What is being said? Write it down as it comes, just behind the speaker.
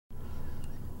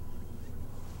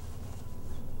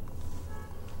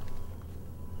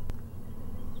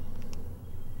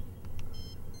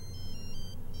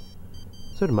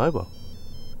Is that a mobile?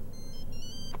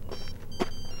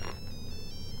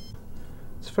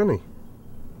 It's funny.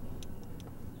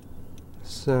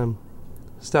 It's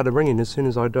started ringing as soon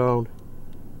as I dialed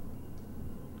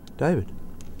David.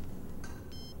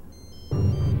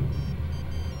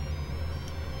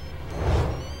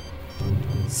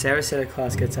 Sarah said her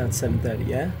class gets out at 7:30,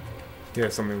 yeah? Yeah,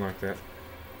 something like that.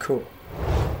 Cool.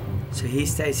 So he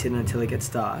stays hidden until it gets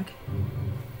dark,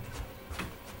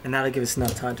 and that'll give us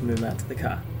enough time to move him out to the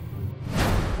car.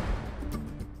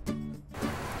 Do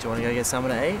you want to go get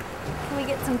something to eat? Can we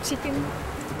get some chicken?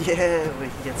 Yeah, we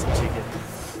can get some chicken.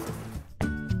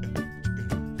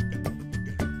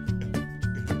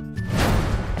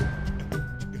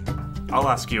 I'll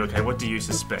ask you, okay, what do you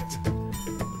suspect?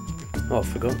 Oh, I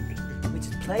forgot. We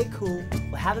just play it cool,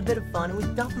 we'll have a bit of fun, and we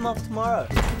dump him off tomorrow.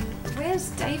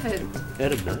 Where's David?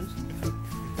 Adam knows.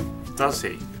 Does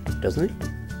he? Doesn't he?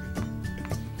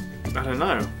 I don't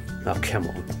know. Oh, come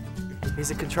on.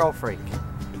 He's a control freak.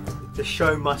 The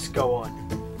show must go on.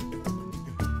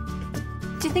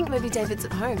 Do you think maybe David's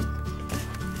at home?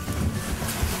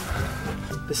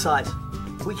 Besides,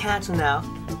 if we cancel now,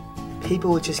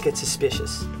 people will just get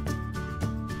suspicious.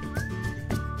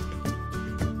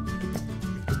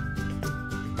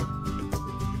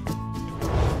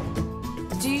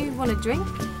 Do you want a drink?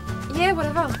 Yeah,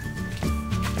 whatever.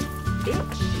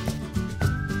 Bitch.